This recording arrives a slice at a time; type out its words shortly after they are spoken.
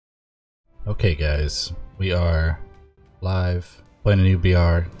Okay guys, we are live playing a new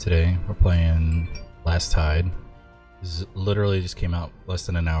BR today. We're playing Last Tide. This literally just came out less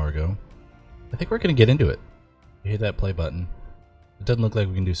than an hour ago. I think we're gonna get into it. You hit that play button. It doesn't look like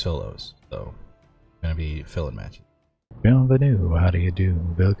we can do solos, so we're gonna be filling matches. Bienvenue, how do you do?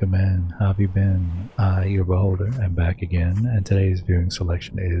 Welcome in, how have you been? I, your beholder, am back again, and today's viewing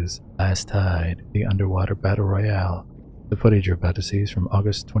selection is Last Tide, the Underwater Battle Royale. The footage you're about to see is from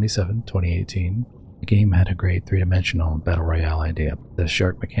August 27, 2018. The game had a great three-dimensional battle royale idea. The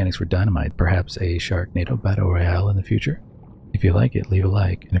shark mechanics were dynamite, perhaps a Sharknado battle royale in the future? If you like it, leave a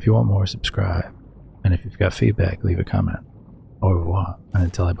like, and if you want more, subscribe. And if you've got feedback, leave a comment. Au revoir, and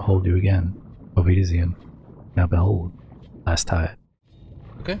until I behold you again, auf Wiedersehen. Now behold, Last Tide.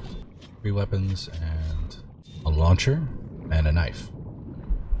 Okay. 3 weapons and a launcher and a knife.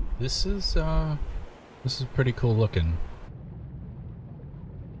 This is pretty cool looking.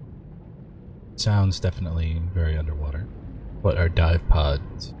 Sounds definitely very underwater. What are dive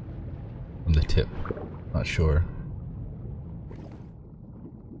pods from the tip? Not sure.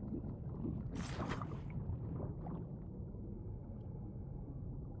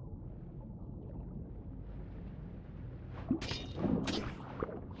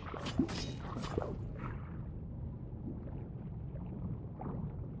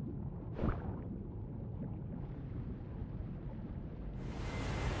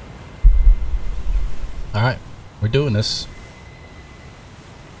 Alright, we're doing this.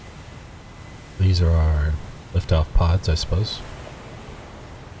 These are our liftoff pods, I suppose.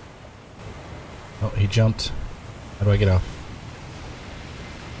 Oh, he jumped. How do I get off?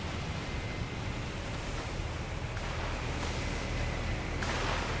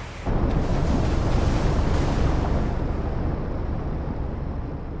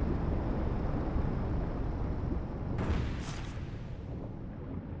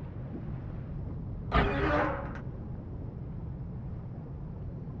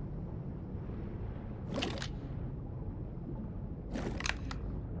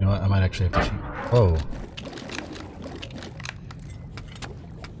 You know what? I might actually have to shoot. Whoa.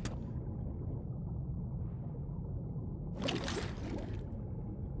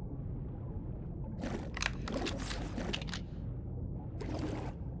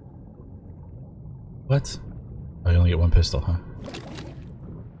 What? Oh, you only get one pistol, huh?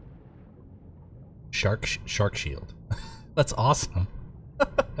 Shark shield. That's awesome.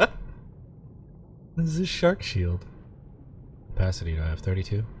 This is a shark shield. Capacity do I have?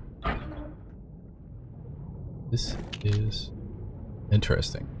 32? This is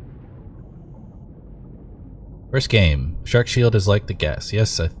interesting. First game. Shark shield is like the gas.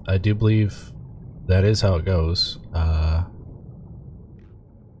 Yes, I do believe that is how it goes. I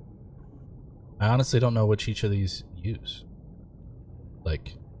honestly don't know which each of these use.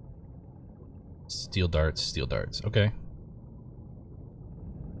 Like, steel darts. Okay.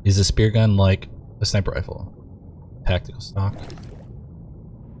 Is a spear gun like a sniper rifle? Tactical stock.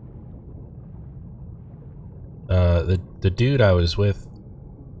 The dude I was with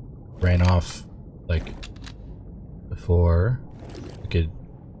ran off like before I could.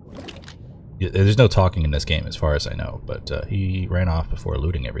 There's no talking in this game as far as I know, but he ran off before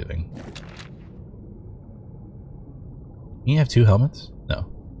looting everything. Can you have 2 helmets?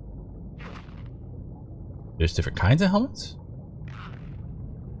 No. There's different kinds of helmets?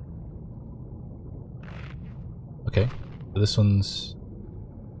 Okay. So this one's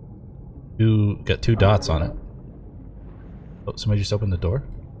got 2 dots on it. Oh, somebody just opened the door?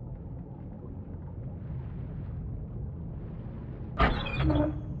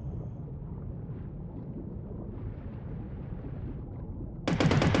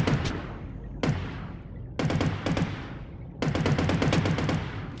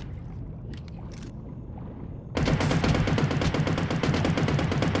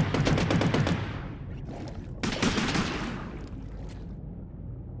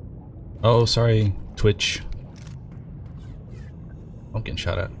 Oh, sorry, Twitch. I'm getting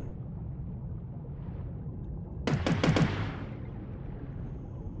shot at.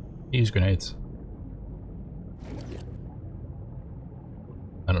 Use grenades.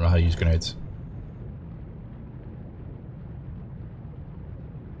 I don't know how to use grenades.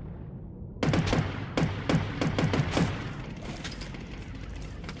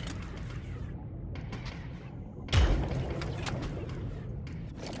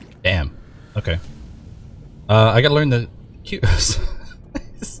 Damn. Okay. I gotta learn the cues.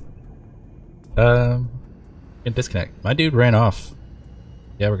 Can disconnect. My dude ran off.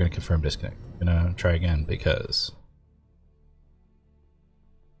 Yeah, we're gonna confirm disconnect. Gonna try again because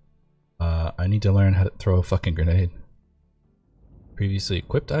I need to learn how to throw a fucking grenade. Previously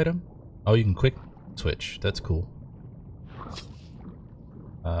equipped item? Oh, you can quick switch. That's cool.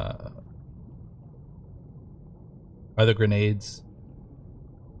 Are the grenades...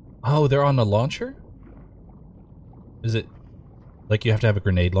 Oh, they're on the launcher? Is it... Like you have to have a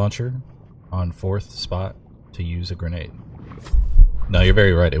grenade launcher on 4th spot to use a grenade? No, you're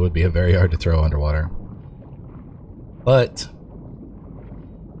very right. It would be very hard to throw underwater. But...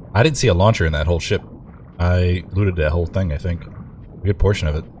 I didn't see a launcher in that whole ship. I looted that whole thing, I think. A good portion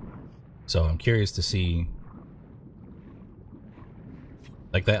of it. So I'm curious to see...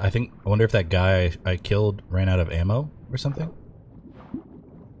 Like that, I wonder if that guy I killed ran out of ammo or something?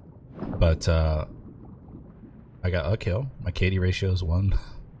 But, I got a kill. My KD ratio is 1.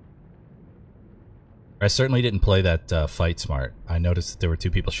 I certainly didn't play that fight smart. I noticed that there were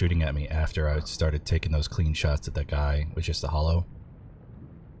 2 people shooting at me after I started taking those clean shots at that guy with just a hollow.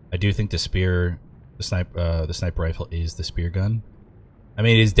 I do think the spear, the sniper rifle is the spear gun. I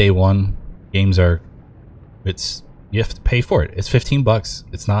mean, it is day 1. Games are, you have to pay for it. It's $15.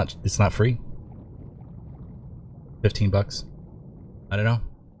 It's not free. $15. I don't know.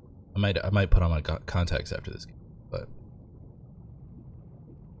 I might put on my contacts after this game, but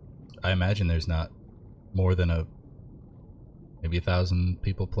I imagine there's not more than maybe 1,000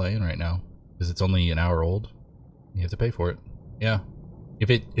 people playing right now because it's only an hour old. You have to pay for it. Yeah. If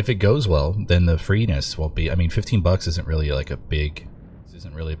it goes well, then the freeness won't be. I mean, $15 isn't really like a big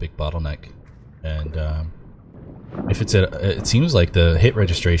bottleneck, and if it seems like the hit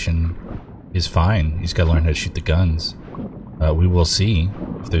registration is fine. You just gotta learn how to shoot the guns. We will see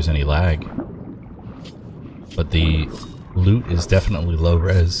if there's any lag, but the loot is definitely low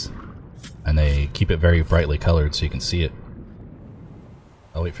res, and they keep it very brightly colored so you can see it.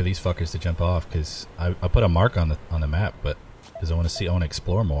 I'll wait for these fuckers to jump off because I put a mark on the map, but because I want to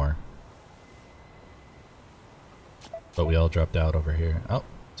explore more. But we all dropped out over here. Oh,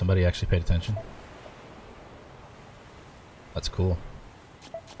 somebody actually paid attention. That's cool.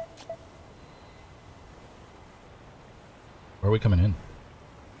 Where are we coming in?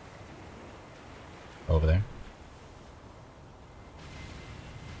 Over there.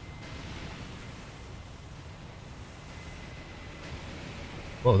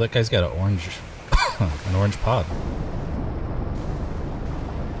 Whoa, that guy's got an orange, an orange pod.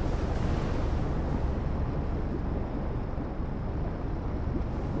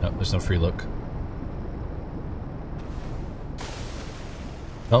 Nope, there's no free look.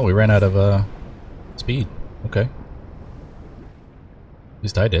 Oh, we ran out of speed. Okay. At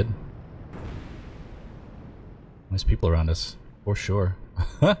least I did. There's people around us, for sure.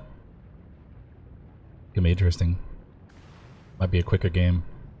 Gonna be interesting. Might be a quicker game.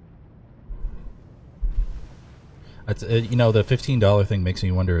 You know, the $15 thing makes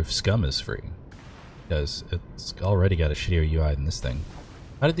me wonder if Scum is free. Because it's already got a shittier UI than this thing.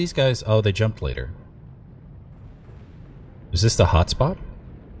 How did these guys... Oh, they jumped later. Is this the hotspot?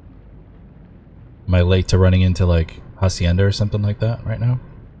 Am I late to running into, like, Hacienda or something like that right now?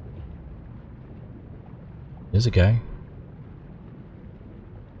 There's a guy.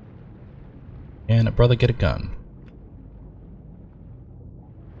 Can a brother get a gun?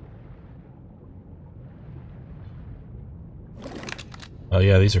 Oh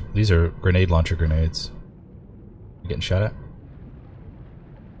yeah, these are grenade launcher grenades. You getting shot at?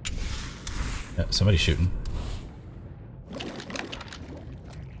 Yeah, somebody's shooting.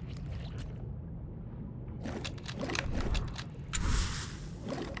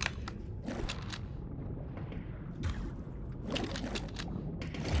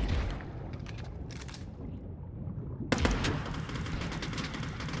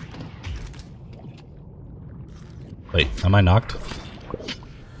 Wait, am I knocked?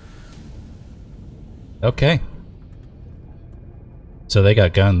 Okay. So they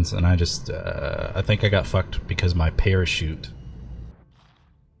got guns, and I just, I think I got fucked because my parachute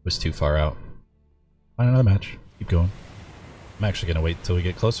was too far out. Find another match. Keep going. I'm actually gonna wait till we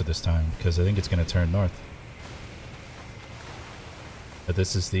get closer this time, because I think it's gonna turn north. But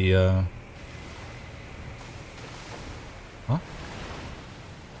this is the, Huh?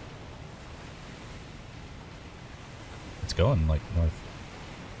 It's going, like, north.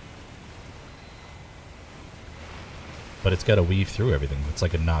 But it's got to weave through everything. It's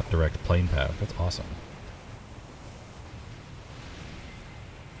like a not direct plane path. That's awesome.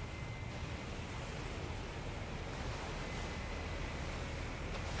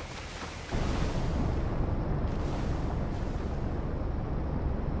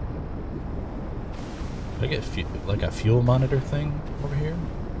 Did I get like a fuel monitor thing over here?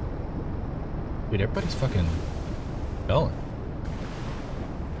 Dude, everybody's fucking going.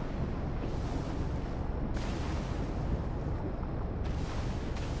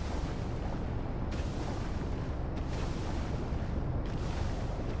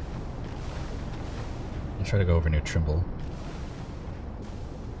 try to go over near Trimble.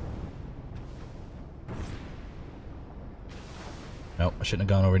 Nope, I shouldn't have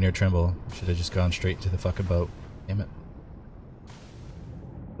gone over near Trimble. I should have just gone straight to the fucking boat. Damn it.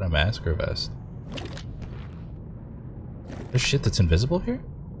 Is that a mask or a vest? There's shit that's invisible here?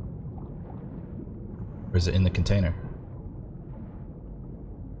 Or is it in the container?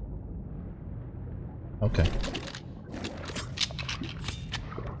 Okay.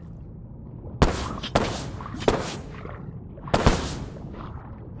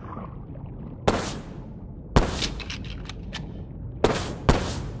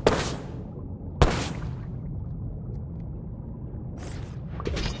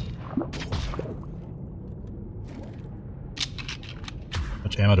 How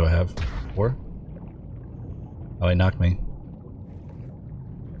much ammo do I have? 4? Oh, he knocked me.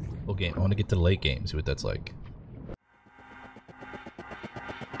 Full game. I want to get to the late game, see what that's like.